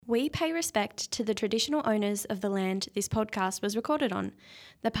We pay respect to the traditional owners of the land this podcast was recorded on,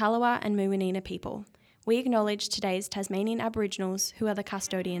 the Palawa and Muwinina people. We acknowledge today's Tasmanian Aboriginals who are the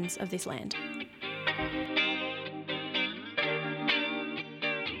custodians of this land.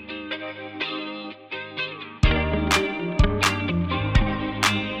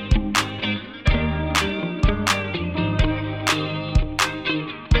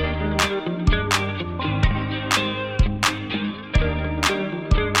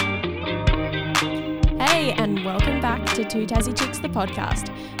 And welcome back to Two Tassie Chicks, the podcast,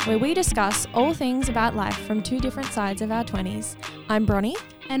 where we discuss all things about life from two different sides of our 20s. I'm Bronnie.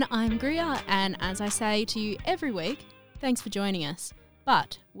 And I'm Gria. And as I say to you every week, thanks for joining us.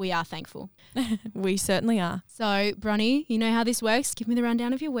 But we are thankful. We certainly are. So, Bronnie, you know how this works. Give me the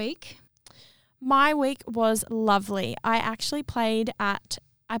rundown of your week. My week was lovely. I actually played a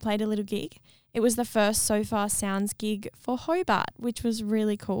little gig. It was the first So Far Sounds gig for Hobart, which was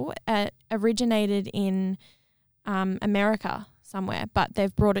really cool. It originated in America somewhere, but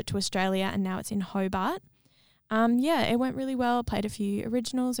they've brought it to Australia and now it's in Hobart. It went really well. Played a few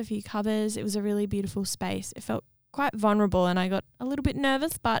originals, a few covers. It was a really beautiful space. It felt quite vulnerable and I got a little bit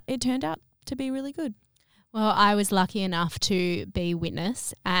nervous, but it turned out to be really good. Well, I was lucky enough to be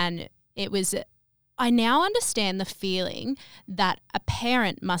witness, and I now understand the feeling that a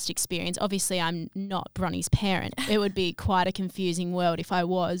parent must experience. Obviously, I'm not Bronnie's parent. It would be quite a confusing world if I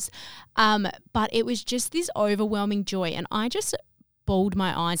was. But it was just this overwhelming joy, and I just bawled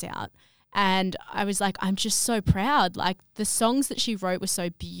my eyes out. And I was like, I'm just so proud. Like, the songs that she wrote were so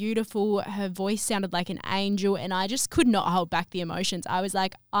beautiful. Her voice sounded like an angel, and I just could not hold back the emotions. I was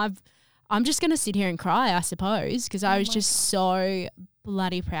like, I'm just going to sit here and cry, I suppose, because I was just so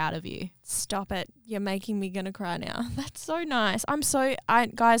bloody proud of you. Stop it. You're making me going to cry now. That's so nice.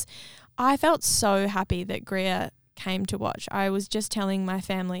 Guys, I felt so happy that Gria came to watch. I was just telling my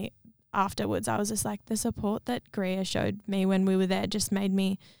family afterwards, I was just like, the support that Gria showed me when we were there just made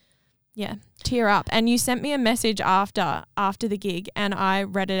me, tear up. And you sent me a message after the gig and I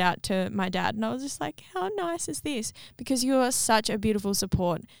read it out to my dad and I was just like, how nice is this? Because you are such a beautiful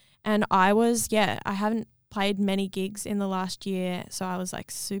support. And I haven't played many gigs in the last year, so I was like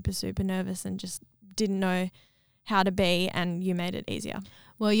super, super nervous and just didn't know how to be, and you made it easier.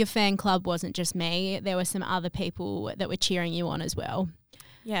 Well, your fan club wasn't just me. There were some other people that were cheering you on as well.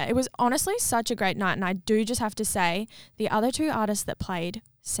 Yeah, it was honestly such a great night, and I do just have to say the other two artists that played,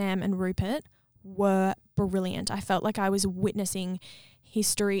 Sam and Rupert, were brilliant. I felt like I was witnessing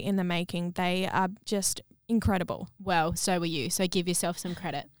history in the making. They are just incredible. Well, so were you, so give yourself some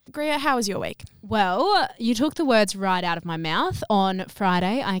credit. Gria, how was your week? Well, you took the words right out of my mouth. On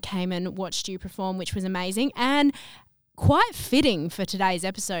Friday, I came and watched you perform, which was amazing and quite fitting for today's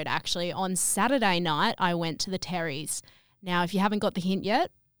episode, actually. On Saturday night, I went to the Terrys. Now, if you haven't got the hint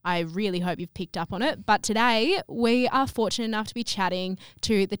yet, I really hope you've picked up on it. But today, we are fortunate enough to be chatting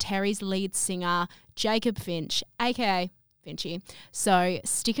to the Terrys' lead singer, Jacob Finch, aka Finchy. So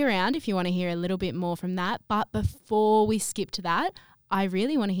stick around if you want to hear a little bit more from that. But before we skip to that, I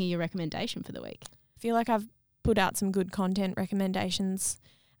really want to hear your recommendation for the week. I feel like I've put out some good content recommendations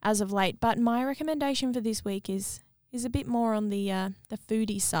as of late, but my recommendation for this week is a bit more on the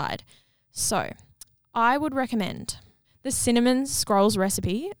foodie side. So I would recommend the cinnamon scrolls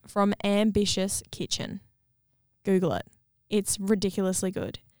recipe from Ambitious Kitchen. Google it. It's ridiculously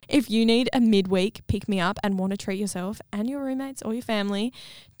good. If you need a midweek pick-me-up and want to treat yourself and your roommates or your family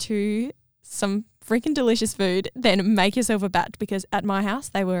to some freaking delicious food, then make yourself a batch, because at my house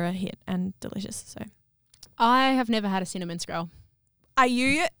they were a hit and delicious. So I have never had a cinnamon scroll. Are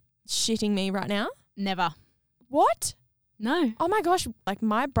you shitting me right now? Never. What? No. Oh my gosh. Like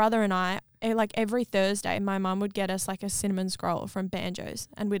my brother and I, like every Thursday, my mum would get us like a cinnamon scroll from Banjo's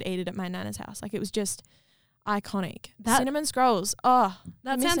and we'd eat it at my nana's house. Like it was just iconic. Cinnamon scrolls. Oh,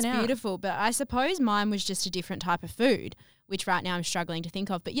 that sounds beautiful. But I suppose mine was just a different type of food, which right now I'm struggling to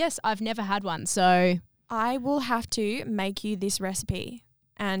think of. But yes, I've never had one. So I will have to make you this recipe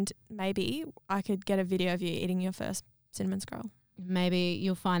and maybe I could get a video of you eating your first cinnamon scroll. Maybe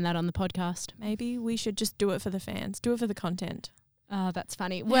you'll find that on the podcast. Maybe we should just do it for the fans. Do it for the content. Oh, that's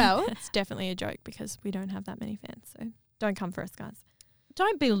funny. Well, it's definitely a joke because we don't have that many fans. So don't come for us, guys.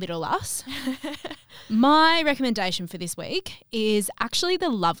 Don't belittle us. My recommendation for this week is actually the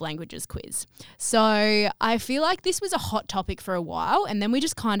love languages quiz. So I feel like this was a hot topic for a while and then we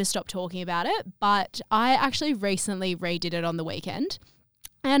just kind of stopped talking about it. But I actually recently redid it on the weekend.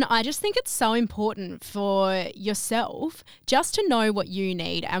 And I just think it's so important for yourself just to know what you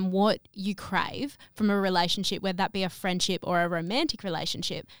need and what you crave from a relationship, whether that be a friendship or a romantic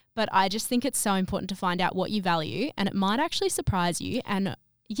relationship. But I just think it's so important to find out what you value, and it might actually surprise you and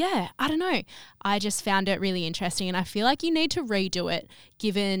yeah, I don't know. I just found it really interesting, and I feel like you need to redo it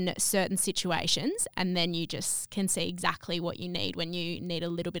given certain situations, and then you just can see exactly what you need when you need a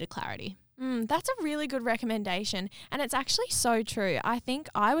little bit of clarity. That's a really good recommendation. And it's actually so true. I think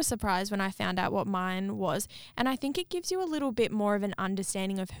I was surprised when I found out what mine was. And I think it gives you a little bit more of an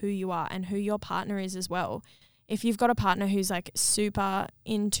understanding of who you are and who your partner is as well. If you've got a partner who's like super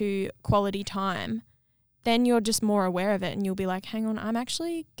into quality time, then you're just more aware of it and you'll be like, hang on, I'm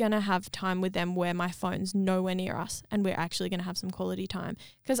actually going to have time with them where my phone's nowhere near us and we're actually going to have some quality time.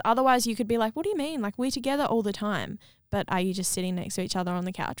 Because otherwise you could be like, what do you mean? Like, we're together all the time. But are you just sitting next to each other on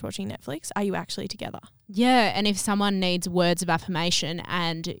the couch watching Netflix? Are you actually together? Yeah, and if someone needs words of affirmation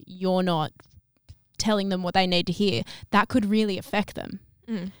and you're not telling them what they need to hear, that could really affect them.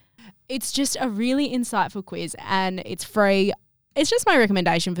 It's just a really insightful quiz and it's free. It's just my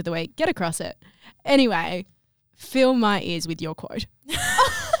recommendation for the week. Get across it. Anyway, fill my ears with your quote.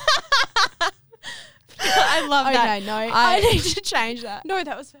 I love that. Okay, no, I need to change that. No,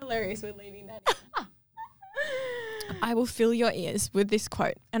 that was hilarious. We're leaving that in. I will fill your ears with this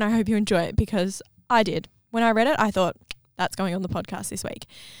quote and I hope you enjoy it because I did. When I read it, I thought that's going on the podcast this week.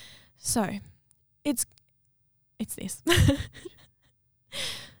 So it's this.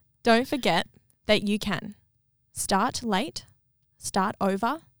 Don't forget that you can start late, start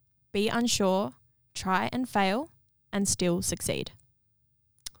over, be unsure, try and fail, and still succeed.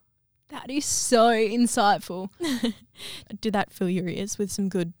 That is so insightful. Did that fill your ears with some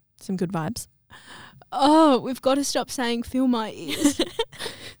good vibes? Oh, we've got to stop saying fill my ears.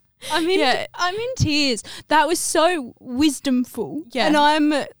 I'm in tears. That was so wisdomful. Yeah. And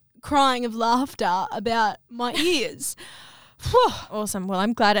I'm crying of laughter about my ears. Awesome. Well,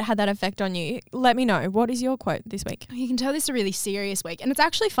 I'm glad it had that effect on you. Let me know. What is your quote this week? You can tell this is a really serious week. And it's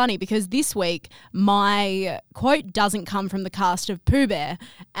actually funny because this week my quote doesn't come from the cast of Pooh Bear.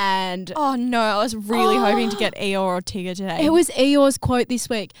 And oh, no. I was really hoping to get Eeyore or Tigger today. It was Eeyore's quote this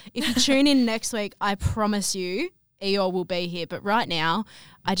week. If you tune in next week, I promise you Eeyore will be here. But right now,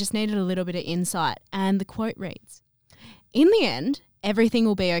 I just needed a little bit of insight. And the quote reads, in the end, everything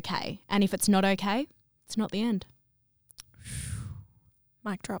will be okay. And if it's not okay, it's not the end.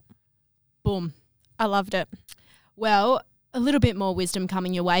 Mic drop. Boom. I loved it. Well, a little bit more wisdom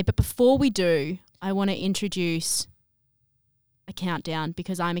coming your way. But before we do, I want to introduce a countdown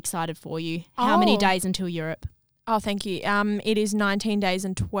because I'm excited for you. How many days until Europe? Oh, thank you. It is 19 days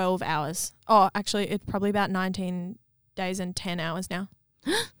and 12 hours. Oh, actually, it's probably about 19 days and 10 hours now.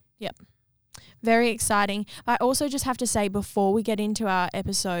 Yep. Very exciting. I also just have to say before we get into our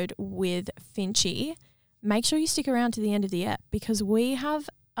episode with Finchy, make sure you stick around to the end of the ep because we have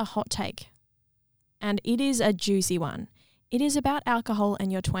a hot take and it is a juicy one. It is about alcohol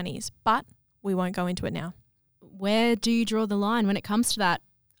and your 20s, but we won't go into it now. Where do you draw the line when it comes to that?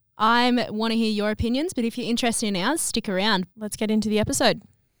 I want to hear your opinions, but if you're interested in ours, stick around. Let's get into the episode.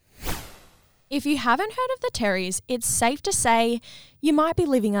 If you haven't heard of the Terrys, it's safe to say you might be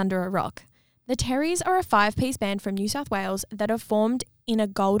living under a rock. The Terrys are a 5-piece band from New South Wales that have formed in a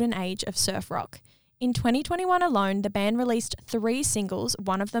golden age of surf rock. In 2021 alone, the band released 3 singles,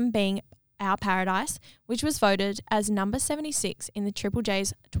 one of them being Our Paradise, which was voted as number 76 in the Triple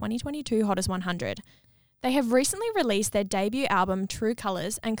J's 2022 Hottest 100. They have recently released their debut album, True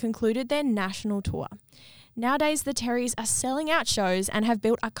Colours, and concluded their national tour. Nowadays, the Terrys are selling out shows and have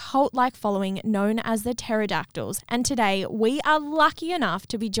built a cult-like following known as the Pterodactyls. And today, we are lucky enough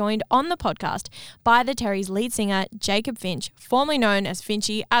to be joined on the podcast by the Terrys' lead singer, Jacob Finch, formerly known as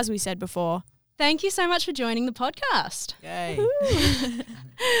Finchy, as we said before. Thank you so much for joining the podcast. Yay.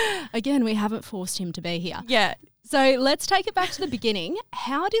 Again, we haven't forced him to be here. Yeah. So let's take it back to the beginning.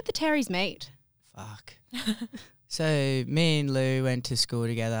 How did the Terrys meet? Fuck. So me and Lou went to school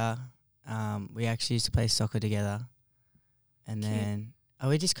together. We actually used to play soccer together. And then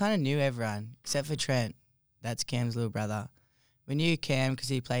we just kind of knew everyone, except for Trent. That's Cam's little brother. We knew Cam because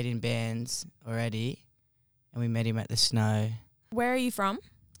he played in bands already. And we met him at the Snow. Where are you from?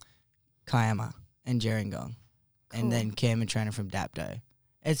 Kiama and Gerringong. Cool. And then Cam and Trent are from Dapto.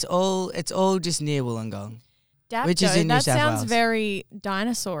 It's all just near Wollongong. Dapto, which is in New that South sounds Wales. very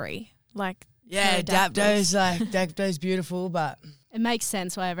dinosaur-y. Like, Yeah, pterodactyls. Dapto's beautiful, but It makes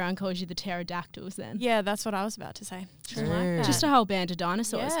sense why everyone calls you the Pterodactyls then. Yeah, that's what I was about to say. True. I like that. Just a whole band of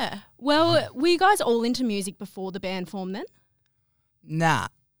dinosaurs. Yeah. Well, were you guys all into music before the band formed then? Nah.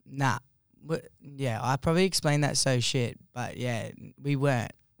 Yeah, I probably explained that so shit, but yeah, we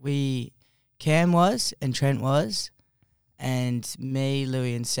weren't. Cam was and Trent was, and me,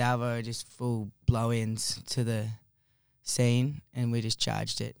 Louis and Salvo are just full blow-ins to the scene, and we just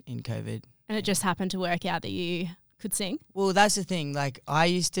charged it in COVID. And it just happened to work out that you could sing? Well, that's the thing. Like, I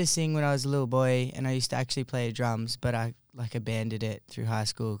used to sing when I was a little boy, and I used to actually play drums, but I like abandoned it through high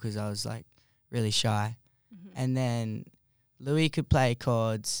school because I was like really shy. And then Louis could play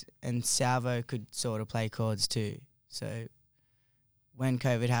chords, and Salvo could sort of play chords too. So when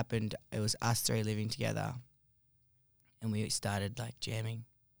COVID happened, it was us three living together, and we started like jamming.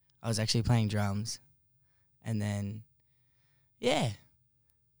 I was actually playing drums, and then and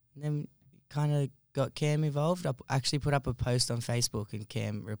then kind of got Cam involved. I actually put up a post on Facebook, and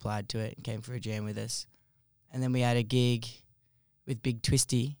Cam replied to it and came for a jam with us. And then we had a gig with Big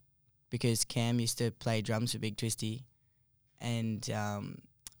Twisty, because Cam used to play drums for Big Twisty, and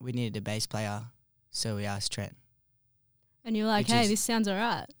we needed a bass player, so we asked Trent. And you're like, hey, this sounds all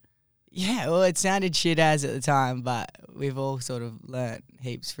right. Yeah, well, it sounded shit as at the time, but we've all sort of learnt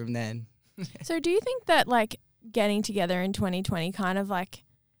heaps from then. So do you think that like getting together in 2020 kind of like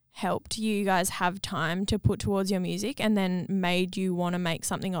helped you guys have time to put towards your music and then made you want to make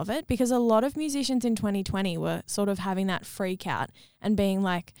something of it? Because a lot of musicians in 2020 were sort of having that freak out and being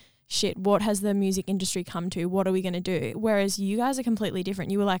like, shit, what has the music industry come to? What are we going to do? Whereas you guys are completely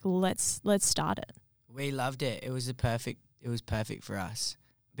different. You were like, let's start it. We loved it. It was perfect for us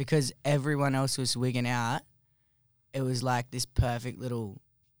because everyone else was wigging out. It was like this perfect little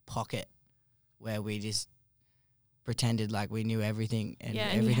pocket where we just pretended like we knew everything and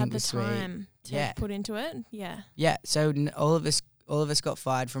everything you had was the time to put into it. Yeah. So all of us got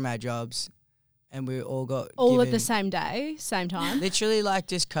fired from our jobs, and we all got all at the same day, same time. Literally, like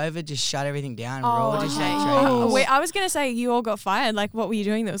just COVID just shut everything down. And we're all just okay. like trainees. Wait, I was gonna say you all got fired. Like, what were you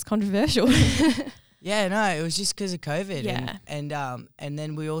doing that was controversial? Yeah, no, it was just because of COVID. Yeah. And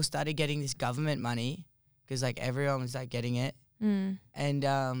then we all started getting this government money because like everyone was like getting it.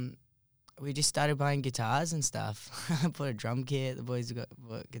 And we just started buying guitars and stuff. I bought a drum kit. The boys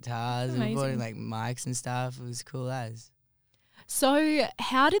bought guitars. And we bought in like mics and stuff. It was cool as. So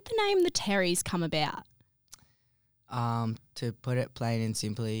how did the name The Terrys come about? To put it plain and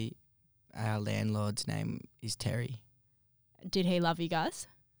simply, our landlord's name is Terry. Did he love you guys?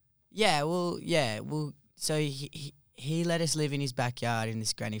 Yeah. So he let us live in his backyard in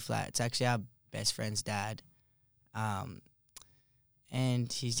this granny flat. It's actually our best friend's dad.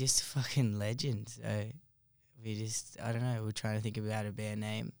 And he's just a fucking legend. So I don't know, we're trying to think about a band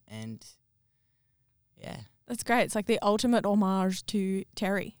name, and yeah. That's great. It's like the ultimate homage to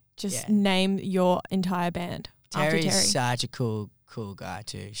Terry. Just name your entire band after Terry. Terry's such a cool guy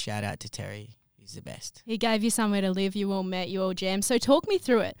too. Shout out to Terry. He's the best. He gave you somewhere to live. You all met, you all jammed. So talk me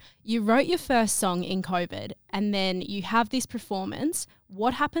through it. You wrote your first song in COVID, and then you have this performance.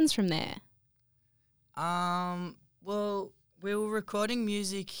 What happens from there? Well, we were recording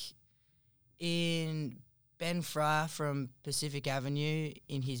music in Ben Fryer from Pacific Avenue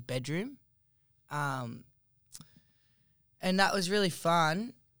in his bedroom. And that was really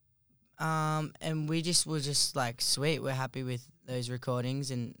fun. And we just were just like, sweet, we're happy with those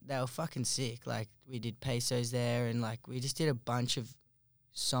recordings, and they were fucking sick. Like, we did Pesos there, and like we just did a bunch of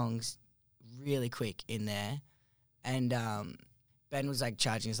songs really quick in there. And Ben was like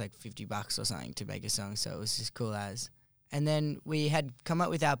charging us like $50 or something to make a song, so it was just cool as. And then we had come up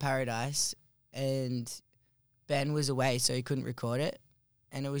with Our Paradise, and Ben was away, so he couldn't record it.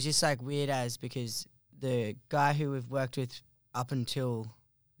 And it was just like weird as, because the guy who we've worked with up until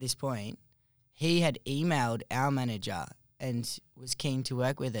this point, he had emailed our manager and was keen to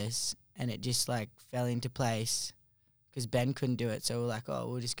work with us, and it just like fell into place because Ben couldn't do it. So we're like, oh,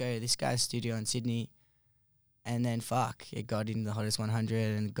 we'll just go to this guy's studio in Sydney. And then it got in the Hottest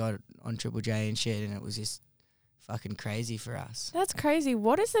 100 and got on Triple J and shit, and it was just fucking crazy for us. That's crazy.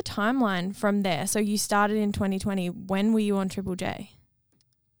 What is the timeline from there? So you started in 2020. When were you on Triple J?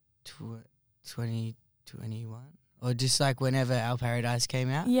 2021, or just like whenever Our Paradise came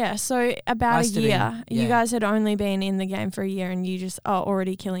out. Yeah, so about Must a have year. been, You guys had only been in the game for a year, and you just are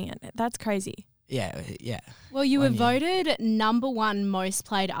already killing it. That's crazy. Yeah. Well, you were voted number 1 most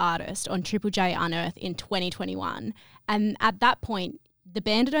played artist on Triple J Unearth in 2021, and at that point, the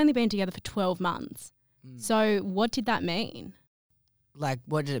band had only been together for 12 months. So what did that mean? Like,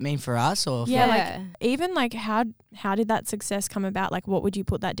 what did it mean for us? Or yeah, like even like how did that success come about? Like, what would you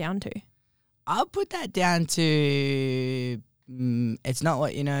put that down to? I'll put that down to it's not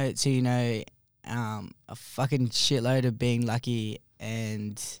what you know, it's who you know. A fucking shitload of being lucky,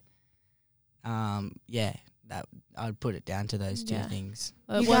 and that I'd put it down to those two things.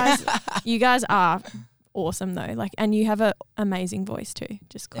 You guys are awesome though, like, and you have an amazing voice too.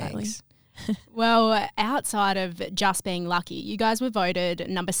 Just quietly. Thanks. Well, outside of just being lucky, you guys were voted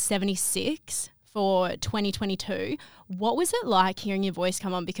number 76 for 2022. What was it like hearing your voice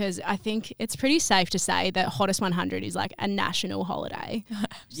come on? Because I think it's pretty safe to say that Hottest 100 is like a national holiday.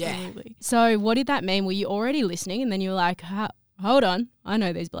 Absolutely. So what did that mean? Were you already listening and then you were like, hold on, I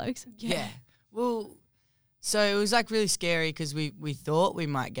know these blokes? Yeah. Well, so it was like really scary because we thought we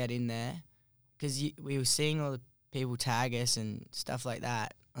might get in there because we were seeing all the people tag us and stuff like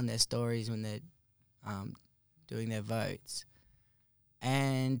that on their stories when they're doing their votes.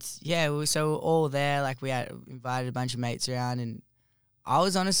 And yeah, we were all there. Like we had invited a bunch of mates around, and I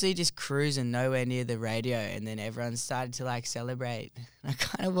was honestly just cruising nowhere near the radio. And then everyone started to like celebrate. I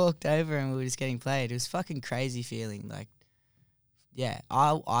kind of walked over, and we were just getting played. It was fucking crazy feeling. Like, yeah,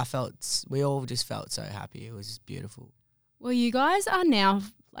 I felt, we all just felt so happy. It was just beautiful. Well, you guys are now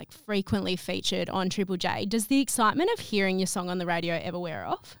like frequently featured on Triple J. Does the excitement of hearing your song on the radio ever wear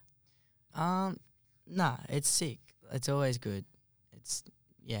off? Nah, it's sick. It's always good. It's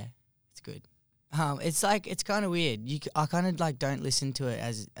good. It's like, it's kind of weird. I kind of like don't listen to it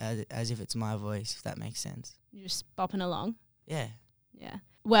as if it's my voice, if that makes sense. You're just bopping along. Yeah. Yeah.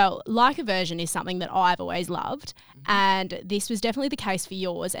 Well, Like a Version is something that I've always loved, and this was definitely the case for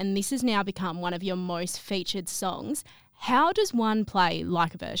yours, and this has now become one of your most featured songs. How does one play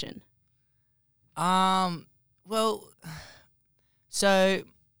Like a Version? Well, so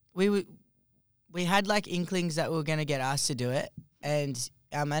we had like inklings that we were going to get asked to do it, and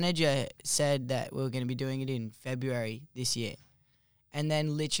our manager said that we were going to be doing it in February this year. And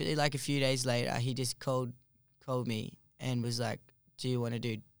then literally like a few days later, he just called me and was like, do you want to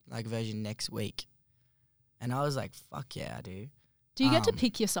do Like a Version next week? And I was like, fuck yeah, I do. Do you get to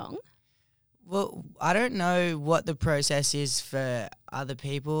pick your song? Well, I don't know what the process is for other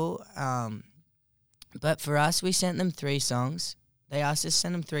people, but for us, we sent them 3 songs. They asked us to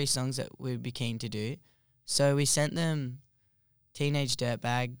send them 3 songs that we'd be keen to do. So we sent them Teenage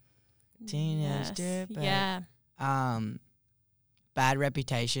Dirtbag, Yeah. Bad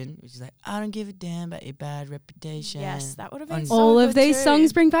Reputation, which is like, I don't give a damn about your bad reputation. Yes, that would have been so All good of these too.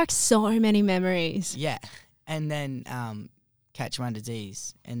 songs bring back so many memories. Yeah. And then Catch My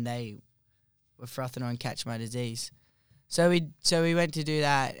Disease. And they were frothing on Catch My Disease. So we went to do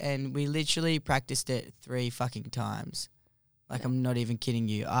that, and we literally practiced it 3 fucking times. Like, I'm not even kidding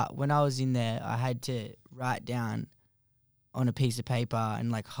you. When I was in there, I had to write down on a piece of paper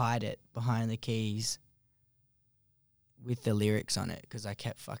and like hide it behind the keys with the lyrics on it because I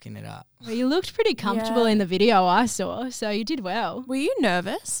kept fucking it up. Well, you looked pretty comfortable in the video I saw, so you did well. Were you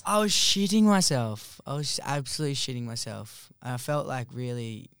nervous? I was shitting myself. I was absolutely shitting myself. I felt like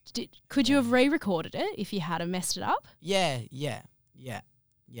really... Could you have re-recorded it if you had messed it up? Yeah.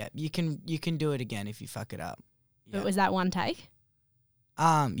 You can do it again if you fuck it up. Yeah. But was that one take?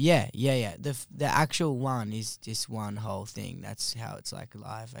 Yeah. The actual one is just one whole thing. That's how it's like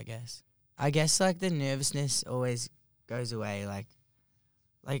live, I guess. I guess like the nervousness always goes away. Like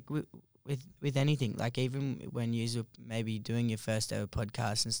with anything. Like even when you're maybe doing your first ever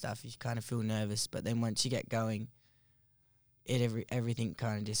podcast and stuff, you kind of feel nervous. But then once you get going, everything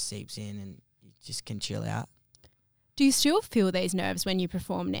kind of just seeps in and you just can chill out. Do you still feel these nerves when you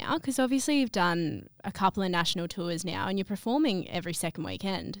perform now? Because obviously you've done a couple of national tours now and you're performing every second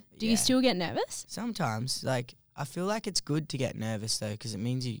weekend. Do you still get nervous? Sometimes. Like, I feel like it's good to get nervous, though, because it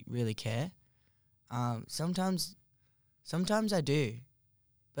means you really care. Sometimes I do,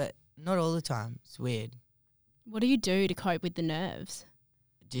 but not all the time. It's weird. What do you do to cope with the nerves?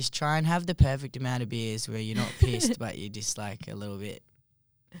 Just try and have the perfect amount of beers where you're not pissed, but you're just like a little bit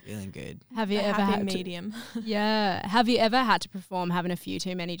feeling good. Have you A ever happy had medium? Yeah. Have you ever had to perform having a few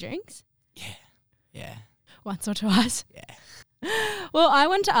too many drinks? Yeah. Once or twice? Yeah. Well, I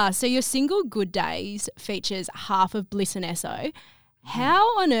want to ask, so your single Good Days features half of Bliss and Esso.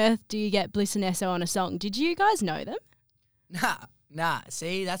 How on earth do you get Bliss and Esso on a song? Did you guys know them? Nah.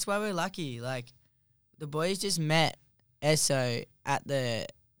 See, that's why we're lucky. Like, the boys just met Esso at the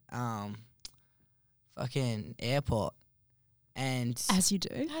fucking airport. And As you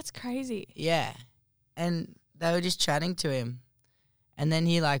do. That's crazy. yeah, and they were just chatting to him, and then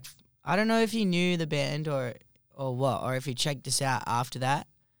he like, I don't know if he knew the band or what, or if he checked us out after that,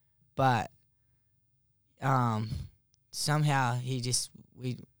 but somehow we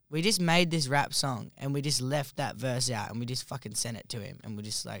just made this rap song and we just left that verse out and we just fucking sent it to him and we're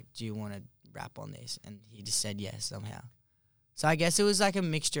just like, do you want to rap on this? And he just said yes somehow. So I guess it was like a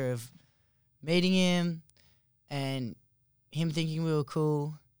mixture of meeting him and him thinking we were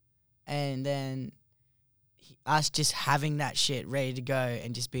cool, and then us just having that shit ready to go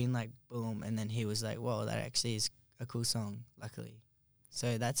and just being like, boom, and then he was like, whoa, that actually is a cool song, luckily.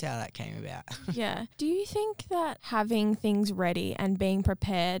 So that's how that came about. Yeah. Do you think that having things ready and being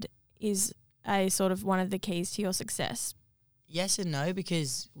prepared is a sort of one of the keys to your success? Yes and no,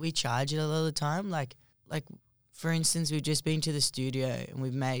 because we charge it a lot of the time. Like for instance, we've just been to the studio and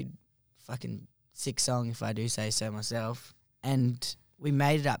we've made fucking 6 songs, if I do say so myself, and we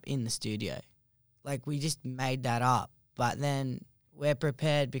made it up in the studio. Like, we just made that up, but then we're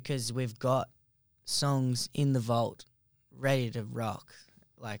prepared because we've got songs in the vault ready to rock,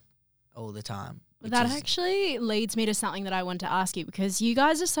 like, all the time. That actually leads me to something that I want to ask you, because you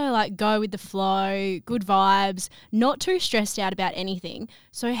guys are so like go with the flow, good vibes, not too stressed out about anything.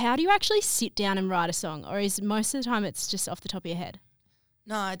 So how do you actually sit down and write a song, or is most of the time it's just off the top of your head?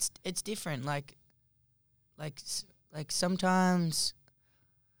 No, it's different. Like sometimes,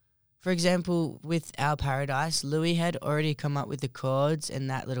 for example, with Our Paradise, Louis had already come up with the chords and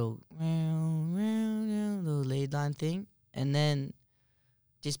that little lead line thing, and then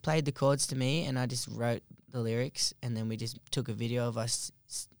just played the chords to me, and I just wrote the lyrics, and then we just took a video of us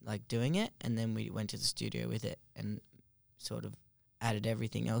like doing it, and then we went to the studio with it and sort of added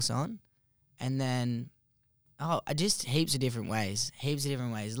everything else on, and then just heaps of different ways.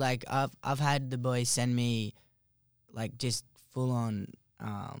 Like I've had the boys send me like just full on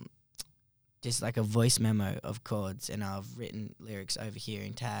just like a voice memo of chords, and I've written lyrics over here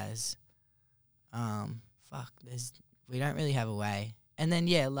in Taz. We don't really have a way. And then,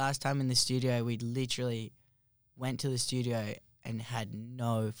 last time in the studio, we literally went to the studio and had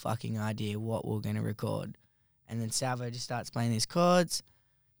no fucking idea what we were going to record. And then Salvo just starts playing these chords.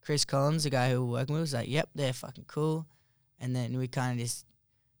 Chris Collins, the guy who we're working with, was like, yep, they're fucking cool. And then we kind of just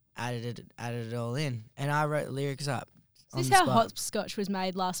added it all in. And I wrote the lyrics up. Is this how Hopscotch was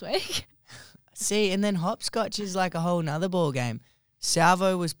made last week? See, and then Hopscotch is like a whole nother ball game.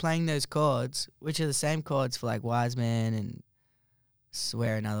 Salvo was playing those chords, which are the same chords for like Wise Man and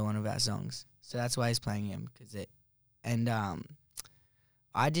Swear, another one of our songs. So that's why he's playing him.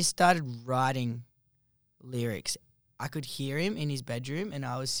 I just started writing lyrics. I could hear him in his bedroom, and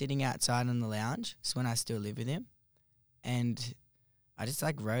I was sitting outside in the lounge. It's when I still live with him. And I just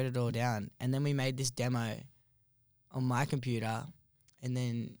like wrote it all down. And then we made this demo on my computer, and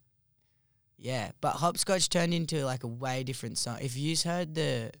then but Hopscotch turned into like a way different song. If you heard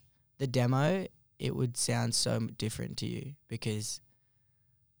the demo, it would sound so different to you because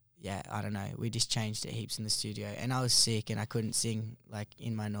I don't know, we just changed it heaps in the studio, and I was sick and I couldn't sing like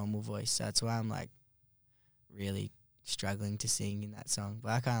in my normal voice, so that's why I'm like really struggling to sing in that song,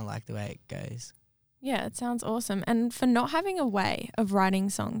 but I kind of like the way it goes. Yeah, it sounds awesome. And for not having a way of writing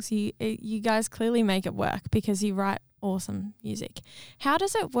songs, you guys clearly make it work because you write awesome music. How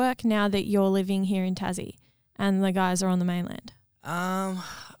does it work now that you're living here in Tassie and the guys are on the mainland?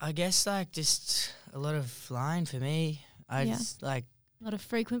 I guess like just a lot of flying for me. Just like a lot of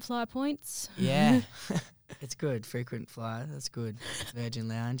frequent flyer points. Yeah. It's good. Frequent flyer. That's good. Virgin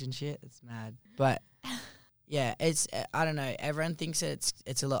Lounge and shit. It's mad. But yeah, it's I don't know. Everyone thinks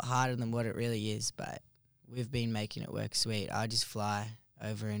it's a lot harder than what it really is, but we've been making it work sweet. I just fly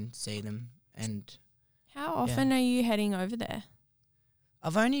over and see them. And how often are you heading over there?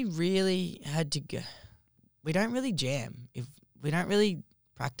 I've only really had to go. We don't really jam. We don't really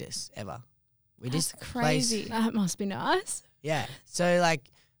practice ever. That's just crazy. That must be nice. Yeah. So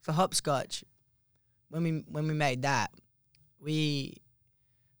like for Hopscotch, when we made that,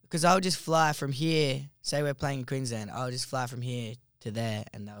 because I'll just fly from here, say we're playing in Queensland, I'll just fly from here to there,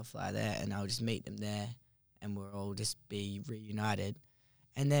 and they'll fly there, and I'll just meet them there, and we'll all just be reunited.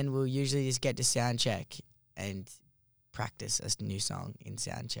 And then we'll usually just get to sound check and practice a new song in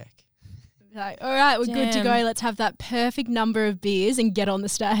sound check. Like, all right, we're good to go. Let's have that perfect number of beers and get on the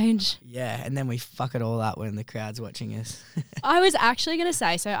stage. Yeah, and then we fuck it all up when the crowd's watching us. I was actually going to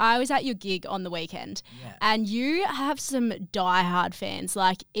say, so I was at your gig on the weekend, and you have some diehard fans.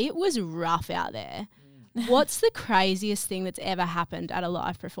 Like, it was rough out there. What's the craziest thing that's ever happened at a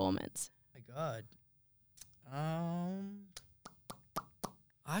live performance? Oh my God.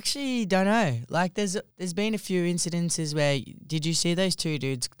 I actually don't know. Like, there's been a few incidences where did you see those two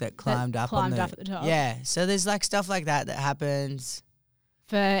dudes that climbed up up at the top? Yeah. So there's like stuff like that happens.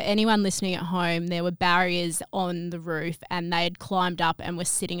 For anyone listening at home, there were barriers on the roof, and they had climbed up and were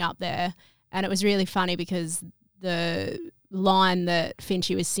sitting up there, and it was really funny because the line that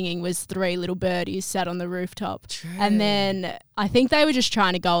Finchy was singing was 3 little birdies sat on the rooftop. True. And then I think they were just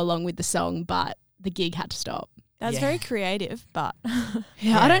trying to go along with the song, but the gig had to stop. That's very creative, but I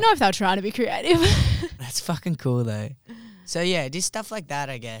don't know if they were trying to be creative. That's fucking cool though. So yeah, just stuff like that,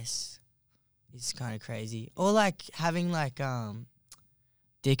 I guess, is kind of crazy. Or like having like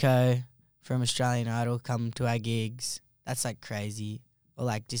Dicko from Australian Idol come to our gigs. That's like crazy. Or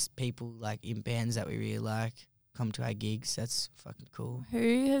like just people like in bands that we really like. come to our gigs. That's fucking cool.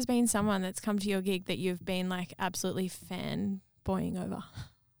 Who has been someone that's come to your gig that you've been like absolutely fanboying over?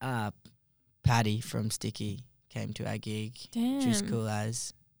 Paddy from Sticky came to our gig, Damn. which was cool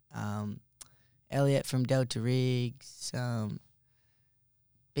as. Elliot from Delta Rigs,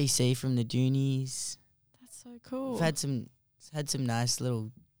 BC from the Doonies. That's so cool. We've had some nice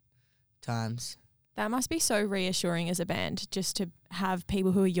little times. That must be so reassuring as a band, just to have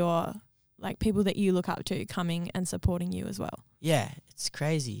people who are people that you look up to coming and supporting you as well. Yeah, it's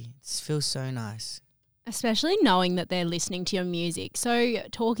crazy. It feels so nice. Especially knowing that they're listening to your music. So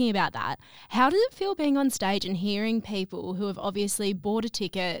talking about that, how does it feel being on stage and hearing people who have obviously bought a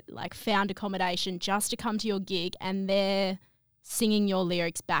ticket, like found accommodation just to come to your gig, and they're singing your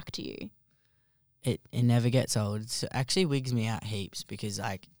lyrics back to you? It never gets old. It actually wigs me out heaps because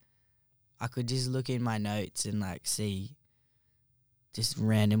like I could just look in my notes and like see just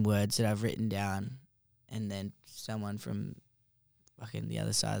random words that I've written down, and then someone from fucking the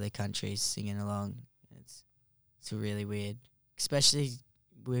other side of the country is singing along. It's really weird, especially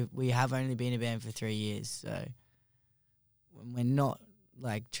we have only been a band for 3 years, so we're not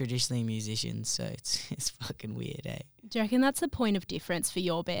like traditionally musicians, so it's fucking weird, eh? Do you reckon that's the point of difference for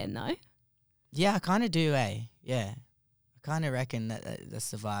your band though? Yeah, I kind of do, eh? Yeah, I kind of reckon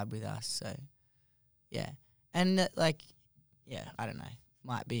that's the vibe with us, so yeah. And yeah, I don't know,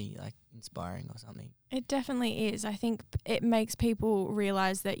 might be like inspiring or something. It definitely is. I think it makes people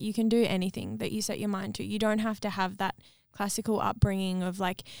realise that you can do anything that you set your mind to. You don't have to have that classical upbringing of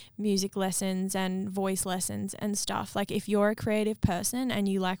like music lessons and voice lessons and stuff. Like if you're a creative person and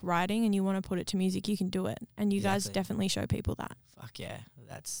you like writing and you want to put it to music, you can do it. And you guys definitely show people that. Fuck yeah,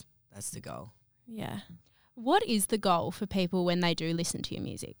 that's the goal. Yeah. What is the goal for people when they do listen to your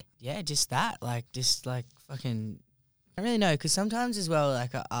music? Yeah, just that, just fucking. I don't really know, because sometimes as well,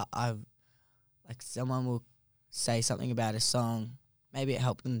 like I've like someone will say something about a song, maybe it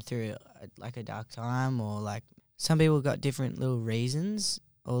helped them through a dark time, or like some people got different little reasons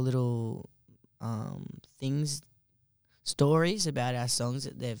or little stories about our songs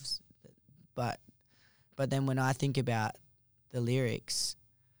that they've, but then when I think about the lyrics,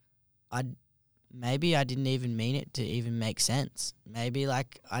 maybe I didn't even mean it to even make sense. Maybe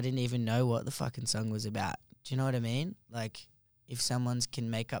like I didn't even know what the fucking song was about. Do you know what I mean? Like if someone's can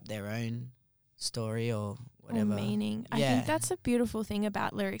make up their own story or whatever. Or meaning. Yeah. I think that's a beautiful thing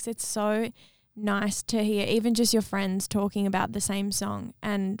about lyrics. It's so nice to hear even just your friends talking about the same song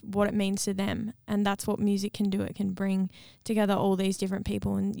and what it means to them. And that's what music can do. It can bring together all these different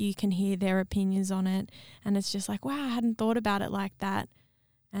people and you can hear their opinions on it. And it's just like, wow, I hadn't thought about it like that.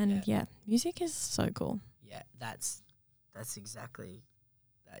 And yeah music is so cool. Yeah, that's exactly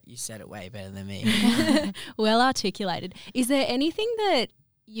that. You said it way better than me. Well articulated. Is there anything that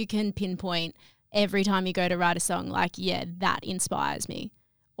you can pinpoint every time you go to write a song, like, yeah, that inspires me?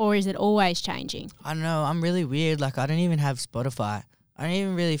 Or is it always changing? I don't know. I'm really weird. Like, I don't even have Spotify. I don't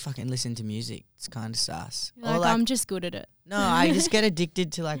even really fucking listen to music. It's kind of sus. Like, I'm just good at it. No, I just get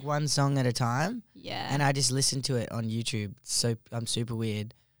addicted to, like, one song at a time. Yeah. And I just listen to it on YouTube. So I'm super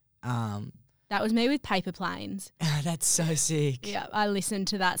weird. That was me with Paper Planes. That's so sick. Yeah, I listened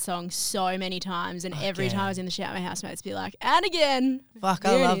to that song so many times, and every time I was in the shower, my housemates would be like, and again. Fuck,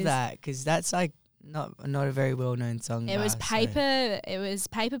 I love that, because that's, like, not a very well-known song. It was Paper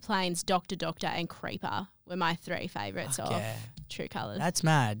Planes, Doctor, and Creeper were my three favourites of True Colours. That's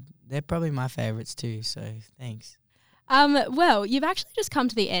mad. They're probably my favourites too, so thanks. Well, you've actually just come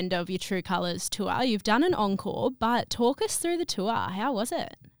to the end of your True Colours tour. You've done an encore, but talk us through the tour. How was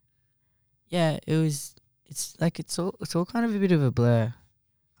it? Yeah, it's all kind of a bit of a blur.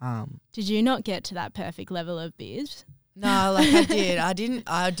 Did you not get to that perfect level of biz? No, like I did.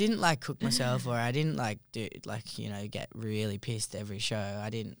 I didn't like cook myself, or I didn't like do like, you know, get really pissed every show. I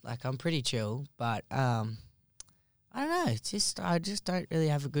didn't like. I'm pretty chill, but I don't know. It's just I just don't really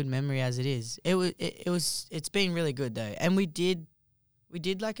have a good memory as it is. It's been really good though, and we did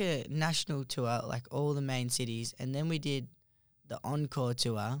like a national tour, like all the main cities, and then we did the encore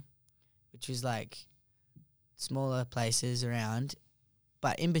tour, which was like smaller places around.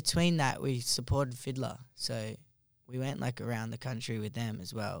 But in between that, we supported Fiddler, so we went like around the country with them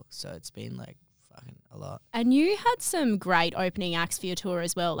as well. So it's been like fucking a lot. And you had some great opening acts for your tour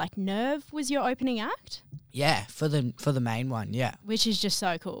as well. Like Nerve was your opening act? Yeah, for the main one, yeah. Which is just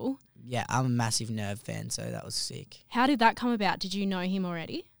so cool. Yeah, I'm a massive Nerve fan, so that was sick. How did that come about? Did you know him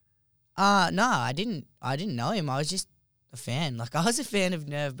already? No, I didn't know him. I was just a fan. Like I was a fan of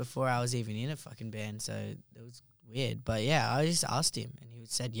Nerve before I was even in a fucking band, so it was weird. But yeah, I just asked him and he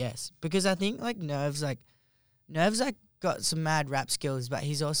said yes. Because I think like Nerve's got some mad rap skills, but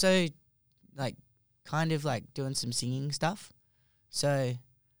he's also like kind of like doing some singing stuff. So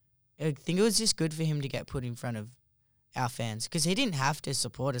I think it was just good for him to get put in front of our fans because he didn't have to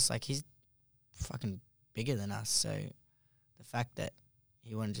support us. Like, he's fucking bigger than us. So the fact that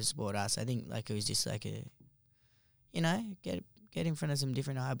he wanted to support us, I think like it was just like a, you know, get in front of some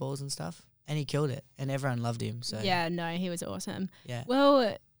different eyeballs and stuff. And he killed it and everyone loved him. So Yeah, no, he was awesome. yeah.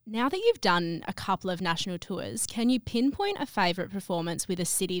 Well, now that you've done a couple of national tours, can you pinpoint a favourite performance with a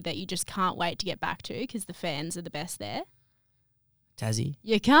city that you just can't wait to get back to because the fans are the best there? Tassie.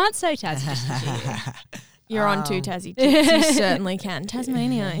 You can't say Tassie just to you. You're on two Tassie tips. You certainly can.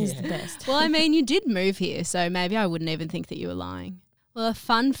 Tasmania is the best. Well, I mean, you did move here, so maybe I wouldn't even think that you were lying. Well, a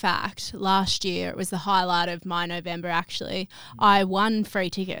fun fact, last year, it was the highlight of my November actually, I won free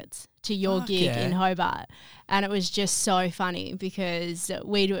tickets to your gig in Hobart. And it was just so funny because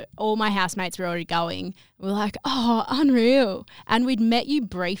all my housemates were already going. We were like, oh, unreal. And we'd met you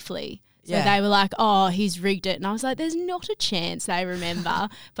briefly. So they were like, oh, he's rigged it. And I was like, there's not a chance they remember.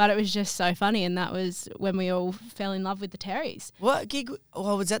 But it was just so funny. And that was when we all fell in love with the Terrys. What gig?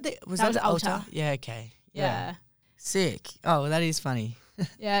 Oh, was that was the Altar. Yeah, okay. Yeah. Sick. Oh, well, that is funny.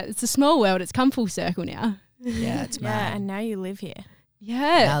 Yeah, it's a small world. It's come full circle now. Yeah, it's mad. Yeah, and now you live here.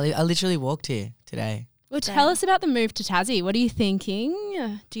 Yeah. I literally walked here today. Well, tell us about the move to Tassie. What are you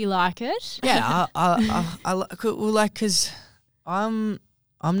thinking? Do you like it? Yeah, because I'm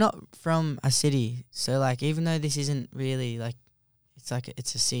not from a city, so like even though this isn't really like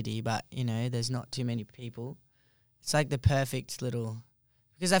it's a city, but you know there's not too many people. It's like the perfect little.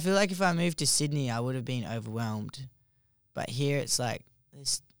 Because I feel like if I moved to Sydney, I would have been overwhelmed. But here it's like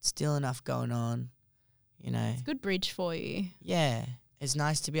there's still enough going on, you know. It's a good bridge for you. Yeah. It's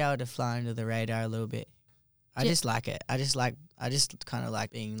nice to be able to fly under the radar a little bit. I just like it. I just kind of like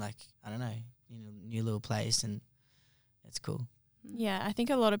being like, I don't know, new little place, and it's cool. Yeah, I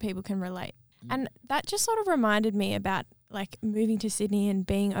think a lot of people can relate. And that just sort of reminded me about like moving to Sydney and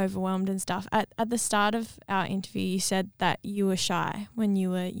being overwhelmed and stuff. At the start of our interview, you said that you were shy when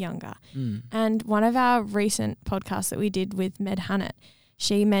you were younger. And one of our recent podcasts that we did with Med Hannett,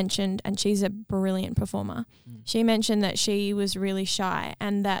 she mentioned, and she's a brilliant performer, she mentioned that she was really shy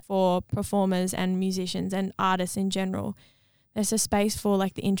and that for performers and musicians and artists in general, there's a space for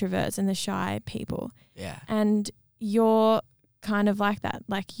like the introverts and the shy people. Yeah. And you're kind of like that.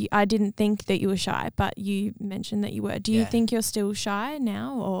 Like I didn't think that you were shy, but you mentioned that you were. Do you think you're still shy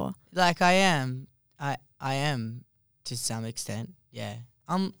now, or? Like I am. I am to some extent. Yeah.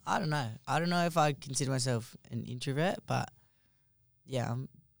 I don't know. I don't know if I consider myself an introvert, but yeah,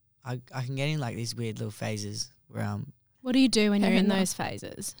 I can get in like these weird little phases where What do you do when you're in those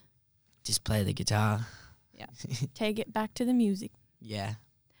phases? Just play the guitar. Yeah. Take it back to the music. Yeah.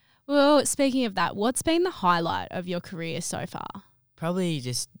 Well, speaking of that, what's been the highlight of your career so far? Probably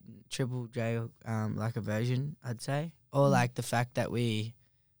just Triple J, like a version, I'd say. Or like the fact that we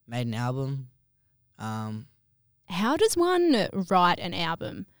made an album. How does one write an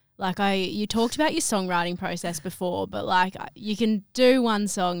album? Like you talked about your songwriting process before, but like you can do one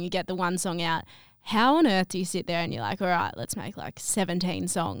song, you get the one song out. How on earth do you sit there and you're like, all right, let's make like 17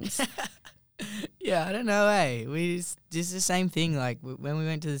 songs? Yeah, I don't know, we just the same thing. Like when we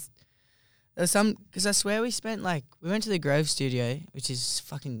went to this, there was some, because I swear we went to the Grove studio, which is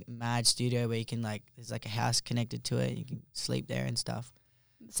fucking mad studio where you can like, there's like a house connected to it, you can sleep there and stuff.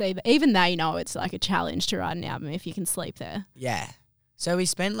 See, but even they know it's like a challenge to write an album if you can sleep there. Yeah. So we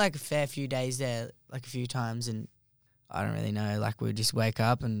spent like a fair few days there, like a few times, and I don't really know, like we'd just wake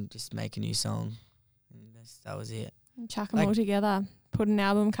up and just make a new song. And that was it. And chuck them all together, put an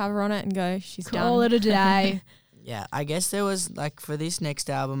album cover on it and go, she's done. Call it a day. Yeah, I guess there was like for this next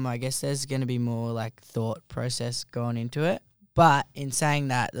album, I guess there's going to be more like thought process going into it. But in saying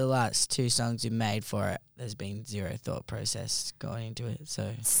that, the last two songs we made for it, there's been zero thought process going into it.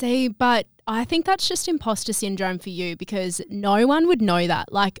 So see, but I think that's just imposter syndrome for you because no one would know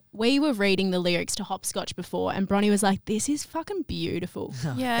that. Like we were reading the lyrics to Hopscotch before and Bronnie was like, this is fucking beautiful.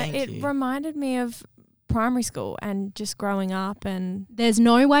 Yeah, it reminded me of primary school and just growing up, and there's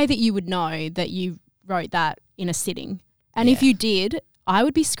no way that you would know that you wrote that in a sitting. And if you did, I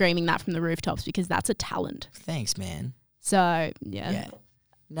would be screaming that from the rooftops because that's a talent. Thanks, man. So, yeah.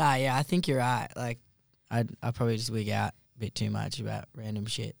 Nah, yeah, I think you're right. Like, I probably just wig out a bit too much about random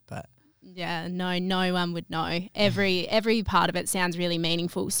shit, but... Yeah, no one would know. Every part of it sounds really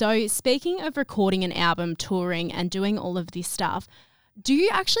meaningful. So, speaking of recording an album, touring and doing all of this stuff, do you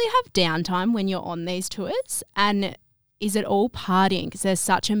actually have downtime when you're on these tours? And is it all partying? Because there's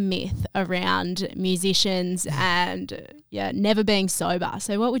such a myth around musicians and, never being sober.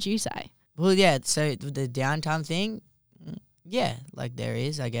 So, what would you say? Well, yeah, so the downtime thing... Yeah, like there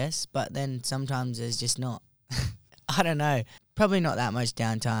is, I guess. But then sometimes there's just not. I don't know. Probably not that much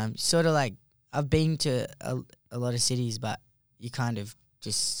downtime. Sort of like I've been to a lot of cities, but you kind of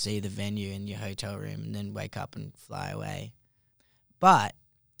just see the venue in your hotel room and then wake up and fly away. But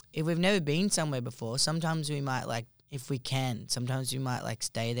if we've never been somewhere before, sometimes we might like, if we can, sometimes we might like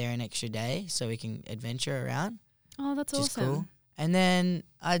stay there an extra day so we can adventure around. Oh, that's which awesome. is cool. And then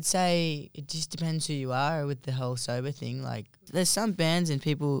I'd say it just depends who you are with the whole sober thing. Like there's some bands and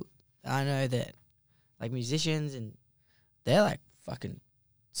people I know that like musicians and they're like fucking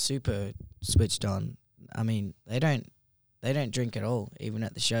super switched on. I mean, they don't drink at all, even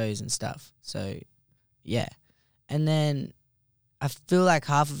at the shows and stuff. So yeah. And then I feel like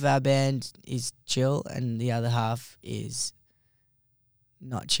half of our band is chill and the other half is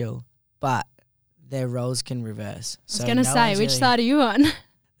not chill. But their roles can reverse. I was going to say, which side are you on?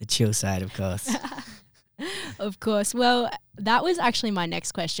 The chill side, of course. Of course. Well, that was actually my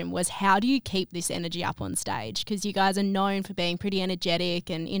next question was how do you keep this energy up on stage? Because you guys are known for being pretty energetic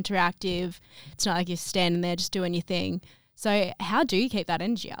and interactive. It's not like you're standing there just doing your thing. So how do you keep that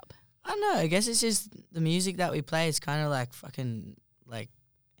energy up? I don't know. I guess it's just the music that we play is kind of like fucking like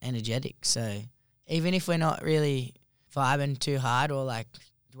energetic. So even if we're not really vibing too hard or like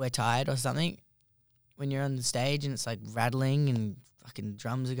we're tired or something, when you're on the stage and it's like rattling and fucking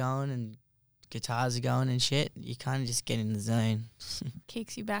drums are going and guitars are going and shit, you kind of just get in the zone.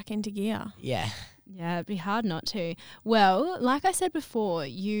 Kicks you back into gear. Yeah. Yeah, it'd be hard not to. Well, like I said before,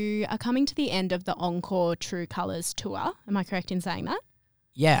 you are coming to the end of the Encore True Colours tour. Am I correct in saying that?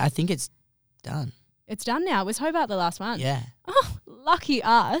 Yeah, I think it's done. It's done now. It was Hobart the last one. Yeah. Oh, lucky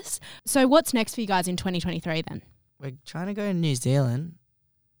us. So what's next for you guys in 2023 then? We're trying to go to New Zealand,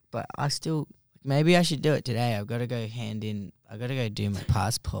 but maybe I should do it today. I've got to go do my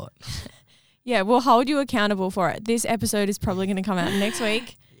passport. Yeah, we'll hold you accountable for it. This episode is probably going to come out next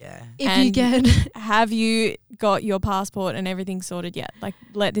week. Yeah. Have you got your passport and everything sorted yet? Like,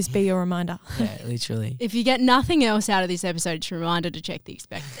 let this be your reminder. Yeah, literally. If you get nothing else out of this episode, it's a reminder to check the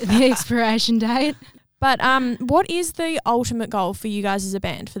expiration date. But what is the ultimate goal for you guys as a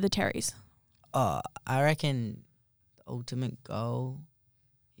band, for the Terrys? Oh, I reckon the ultimate goal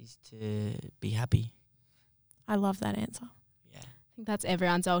is to be happy. I love that answer. Yeah. I think that's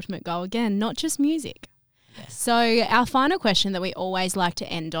everyone's ultimate goal. Again, not just music. Yeah. So our final question that we always like to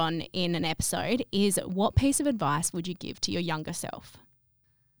end on in an episode is what piece of advice would you give to your younger self?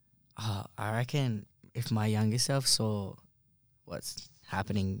 Oh, I reckon if my younger self saw what's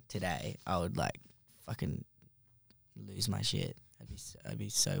happening today, I would like fucking lose my shit. I'd be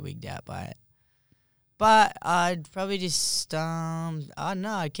so wigged out by it. But I'd probably just I don't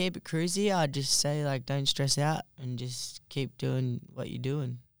know, I'd keep it cruisy. I'd just say like don't stress out and just keep doing what you're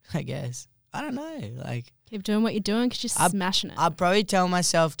doing, I guess. I don't know, like keep doing what you're doing because you're smashing it. I'd probably tell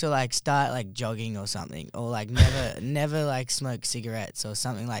myself to like start like jogging or something, or like never like smoke cigarettes or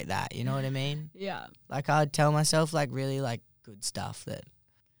something like that. You know what I mean? Yeah. Like I'd tell myself like really like good stuff that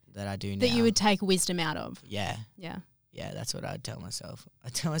I do now. That you would take wisdom out of. Yeah. Yeah. Yeah, that's what I'd tell myself.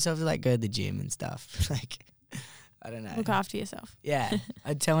 I'd tell myself to like go to the gym and stuff. Like, I don't know. Look after yourself. Yeah.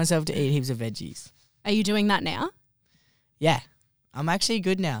 I'd tell myself to eat heaps of veggies. Are you doing that now? Yeah. I'm actually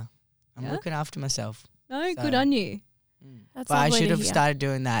good now. I'm Yeah? looking after myself. No, good on you. That's But I lovely should to have hear. started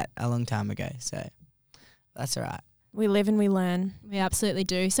doing that a long time ago. So that's all right. We live and we learn. We absolutely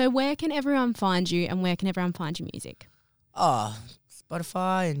do. So where can everyone find you and where can everyone find your music? Oh,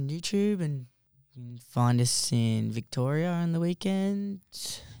 Spotify and YouTube, and you can find us in Victoria on the weekend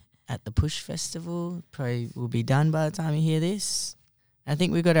at the Push Festival. Probably will be done by the time you hear this. I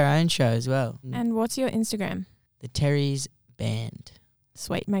think we've got our own show as well. And what's your Instagram? The Terry's Band.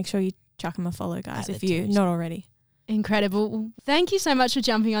 Sweet. Make sure you chuck them a follow, guys, At if the you're Terrys. not already. Incredible. Thank you so much for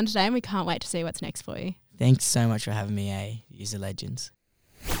jumping on today and we can't wait to see what's next for you. Thanks so much for having me, User Legends.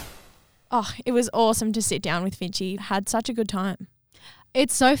 Oh, it was awesome to sit down with Finchy. Had such a good time.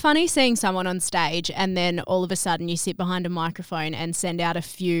 It's so funny seeing someone on stage and then all of a sudden you sit behind a microphone and send out a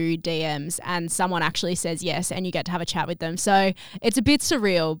few DMs and someone actually says yes and you get to have a chat with them. So it's a bit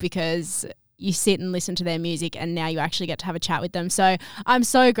surreal because you sit and listen to their music and now you actually get to have a chat with them. So I'm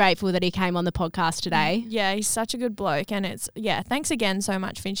so grateful that he came on the podcast today. Yeah, he's such a good bloke. And thanks again so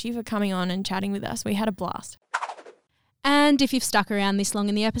much, Finchy, for coming on and chatting with us. We had a blast. And if you've stuck around this long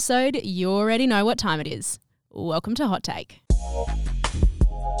in the episode, you already know what time it is. Welcome to Hot Take.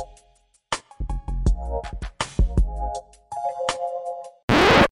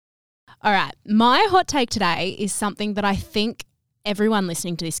 All right, my hot take today is something that I think everyone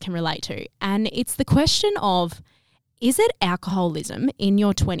listening to this can relate to. And it's the question of, is it alcoholism in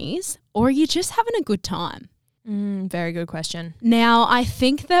your 20s or are you just having a good time? Very good question. Now, I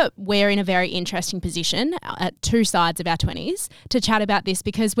think that we're in a very interesting position at two sides of our 20s to chat about this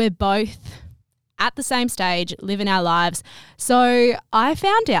because we're both at the same stage, living our lives. So I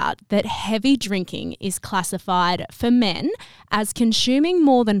found out that heavy drinking is classified for men as consuming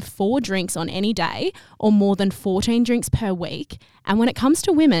more than 4 drinks on any day or more than 14 drinks per week. And when it comes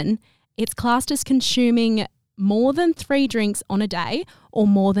to women, it's classed as consuming more than 3 drinks on a day or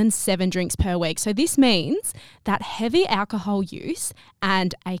more than 7 drinks per week. So this means that heavy alcohol use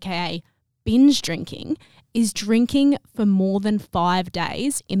and AKA binge drinking is drinking for more than 5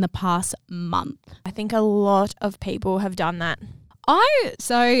 days in the past month. I think a lot of people have done that.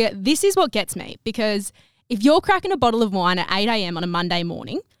 So this is what gets me, because if you're cracking a bottle of wine at 8 a.m. on a Monday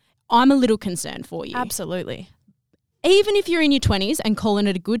morning, I'm a little concerned for you. Absolutely. Even if you're in your 20s and calling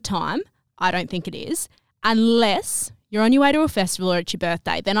it a good time, I don't think it is. Unless you're on your way to a festival or it's your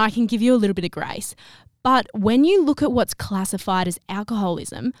birthday, then I can give you a little bit of grace. But when you look at what's classified as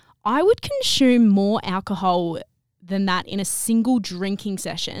alcoholism, I would consume more alcohol than that in a single drinking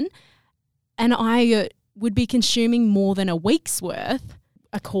session, and I would be consuming more than a week's worth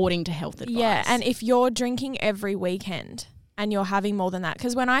according to health advice. Yeah, and if you're drinking every weekend and you're having more than that,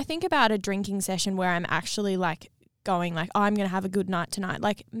 because when I think about a drinking session where I'm actually like going like, I'm going to have a good night tonight.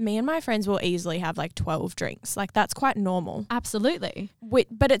 Like me and my friends will easily have like 12 drinks. Like that's quite normal. Absolutely.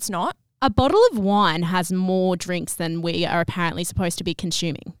 But it's not. A bottle of wine has more drinks than we are apparently supposed to be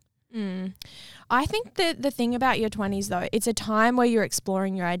consuming. I think that the thing about your 20s though, it's a time where you're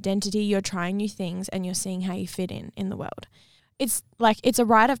exploring your identity, you're trying new things and you're seeing how you fit in the world. It's like it's a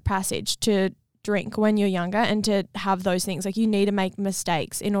rite of passage to drink when you're younger and to have those things. Like you need to make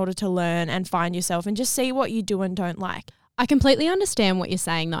mistakes in order to learn and find yourself and just see what you do and don't like. I completely understand what you're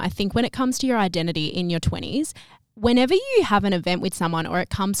saying though. I think when it comes to your identity in your 20s, whenever you have an event with someone or it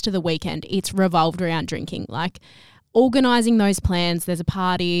comes to the weekend, it's revolved around drinking. Like organising those plans, there's a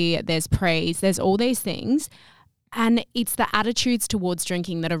party, there's praise, there's all these things. And it's the attitudes towards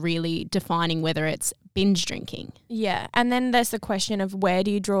drinking that are really defining whether it's binge drinking. Yeah. And then there's the question of where do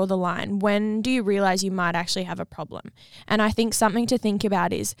you draw the line? When do you realize you might actually have a problem? And I think something to think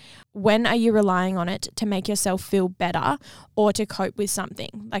about is when are you relying on it to make yourself feel better or to cope with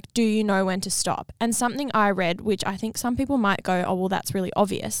something? Like, do you know when to stop? And something I read, which I think some people might go, oh, well, that's really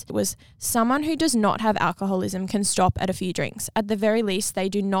obvious, was someone who does not have alcoholism can stop at a few drinks. At the very least, they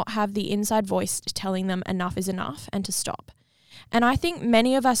do not have the inside voice telling them enough is enough and to stop. And I think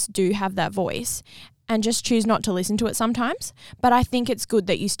many of us do have that voice and just choose not to listen to it sometimes. But I think it's good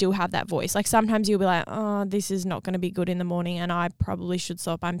that you still have that voice. Like sometimes you'll be like, oh, this is not going to be good in the morning and I probably should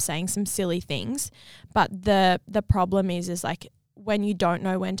stop. I'm saying some silly things. But the problem is like when you don't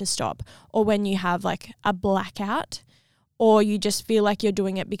know when to stop or when you have like a blackout or you just feel like you're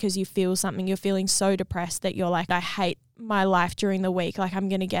doing it because you feel something, you're feeling so depressed that you're like, I hate my life during the week. Like I'm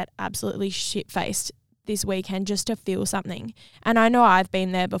going to get absolutely shit-faced this weekend just to feel something. And I know I've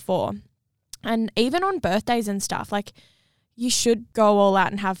been there before. And even on birthdays and stuff, like you should go all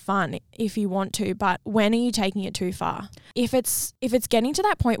out and have fun if you want to, but when are you taking it too far? If it's getting to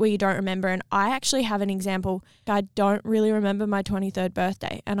that point where you don't remember, and I actually have an example, I don't really remember my 23rd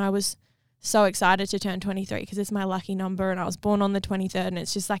birthday and I was so excited to turn 23 because it's my lucky number and I was born on the 23rd and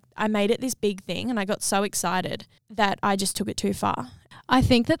it's just like I made it this big thing and I got so excited that I just took it too far. I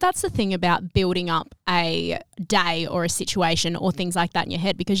think that that's the thing about building up a day or a situation or things like that in your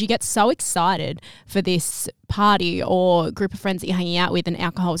head because you get so excited for this party or group of friends that you're hanging out with and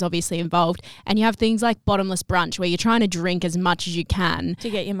alcohol is obviously involved and you have things like bottomless brunch where you're trying to drink as much as you can. To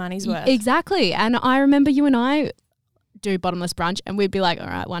get your money's worth. Exactly. And I remember you and I do bottomless brunch and we'd be like, all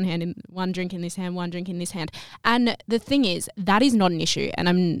right, one drink in this hand, one drink in this hand. And the thing is, that is not an issue.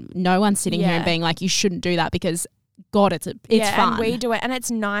 And no one's sitting here and being like, you shouldn't do that because God, it's fun. And we do it and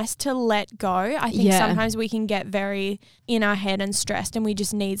it's nice to let go. I think sometimes we can get very in our head and stressed and we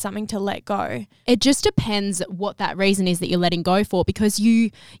just need something to let go. It just depends what that reason is that you're letting go for because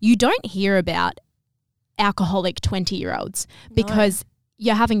you don't hear about alcoholic 20-year-olds because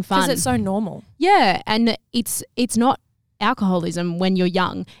you're having fun. Because it's so normal. Yeah, and it's not alcoholism when you're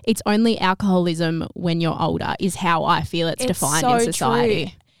young. It's only alcoholism when you're older is how I feel it's defined in society.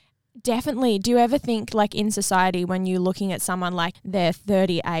 True. Definitely. Do you ever think like in society when you're looking at someone like they're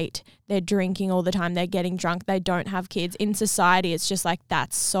 38, they're drinking all the time, they're getting drunk, they don't have kids. In society, it's just like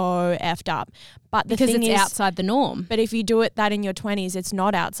that's so effed up. But the because thing it's is, outside the norm. But if you do that in your 20s, it's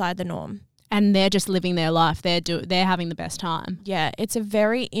not outside the norm. and they're just living their life. They're having the best time. Yeah, it's a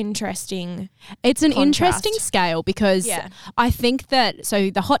very interesting It's an contrast. interesting scale because I think that, so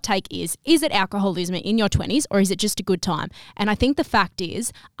the hot take is it alcoholism in your 20s or is it just a good time? And I think the fact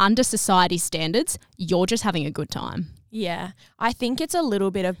is, under society's standards, you're just having a good time. Yeah, I think it's a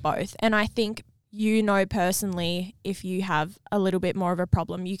little bit of both. And I think, personally, if you have a little bit more of a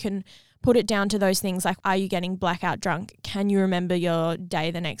problem, you can put it down to those things like, are you getting blackout drunk? Can you remember your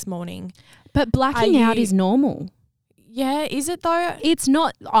day the next morning? But blacking out is normal. Yeah, is it though? It's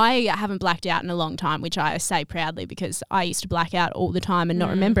not. I haven't blacked out in a long time, which I say proudly because I used to black out all the time and not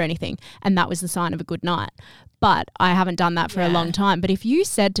remember anything. And that was the sign of a good night. But I haven't done that for a long time. But if you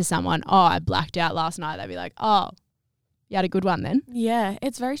said to someone, oh, I blacked out last night, they'd be like, oh, you had a good one then. Yeah,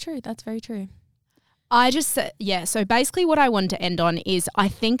 it's very true. That's very true. So basically what I wanted to end on is I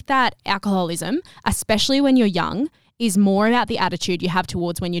think that alcoholism, especially when you're young, is more about the attitude you have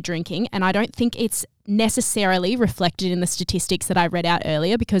towards when you're drinking. And I don't think it's necessarily reflected in the statistics that I read out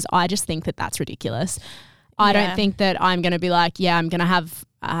earlier because I just think that that's ridiculous. I don't think that I'm going to be like, I'm going to have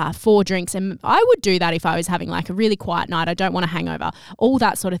 4 drinks. And I would do that if I was having like a really quiet night. I don't want a hangover, all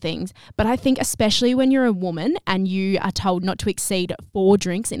that sort of things. But I think especially when you're a woman and you are told not to exceed 4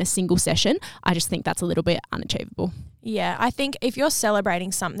 drinks in a single session, I just think that's a little bit unachievable. Yeah, I think if you're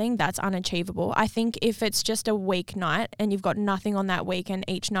celebrating something, that's unachievable. I think if it's just a weeknight and you've got nothing on that week and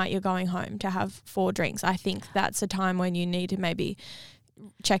each night you're going home to have 4 drinks, I think that's a time when you need to maybe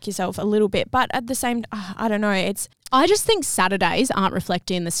check yourself a little bit. But at the same, I don't know, I just think Saturdays aren't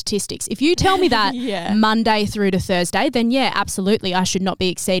reflected in the statistics. If you tell me that Monday through to Thursday, then absolutely, I should not be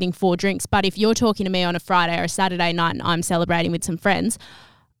exceeding 4 drinks. But if you're talking to me on a Friday or a Saturday night and I'm celebrating with some friends,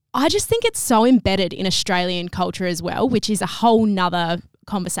 I just think it's so embedded in Australian culture as well, which is a whole nother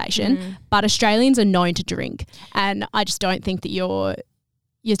conversation. But Australians are known to drink. And I just don't think that you're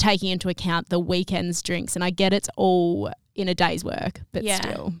taking into account the weekend's drinks. And I get it's all in a day's work, but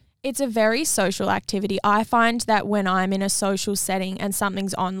still. It's a very social activity. I find that when I'm in a social setting and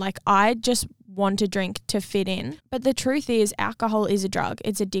something's on, like I just want to drink to fit in. But the truth is alcohol is a drug.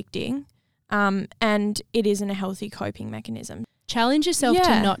 It's addicting and it isn't a healthy coping mechanism. Challenge yourself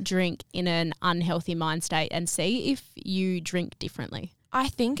to not drink in an unhealthy mind state and see if you drink differently. I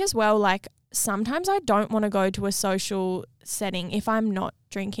think as well, like sometimes I don't want to go to a social setting if I'm not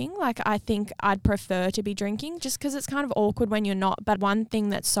drinking. Like I think I'd prefer to be drinking just because it's kind of awkward when you're not. But one thing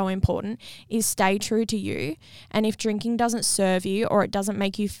that's so important is stay true to you. And if drinking doesn't serve you or it doesn't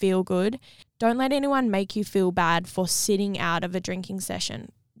make you feel good, don't let anyone make you feel bad for sitting out of a drinking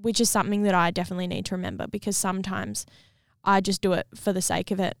session, which is something that I definitely need to remember because sometimes I just do it for the sake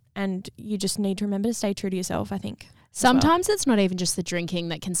of it. And you just need to remember to stay true to yourself, I think. Sometimes it's not even just the drinking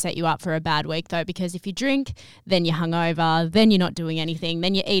that can set you up for a bad week though, because if you drink, then you're hungover, then you're not doing anything,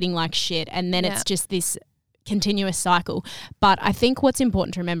 then you're eating like shit, and then it's just this continuous cycle. But I think what's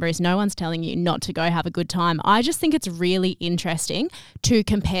important to remember is no one's telling you not to go have a good time. I just think it's really interesting to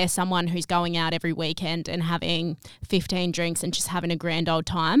compare someone who's going out every weekend and having 15 drinks and just having a grand old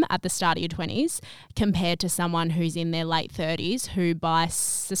time at the start of your 20s compared to someone who's in their late 30s who by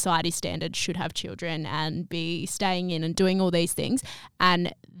society standards should have children and be staying in and doing all these things,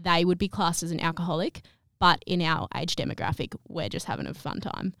 and they would be classed as an alcoholic. But in our age demographic, we're just having a fun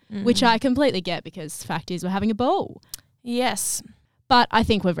time, which I completely get because the fact is we're having a ball. Yes. But I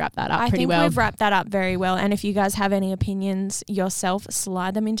think we've wrapped that up pretty well. I think we've wrapped that up very well. And if you guys have any opinions yourself,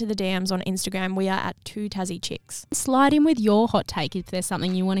 slide them into the DMs on Instagram. We are at 2 Tassie Chicks. Slide in with your hot take if there's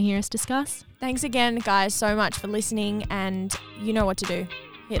something you want to hear us discuss. Thanks again, guys, so much for listening. And you know what to do.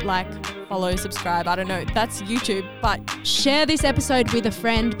 Hit like, follow, subscribe. I don't know. That's YouTube. But share this episode with a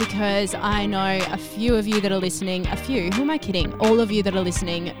friend because I know a few of you that are listening. A few? Who am I kidding? All of you that are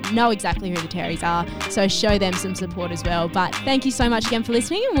listening know exactly who the Terrys are. So show them some support as well. But thank you so much again for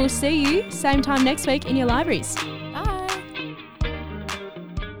listening and we'll see you same time next week in your libraries.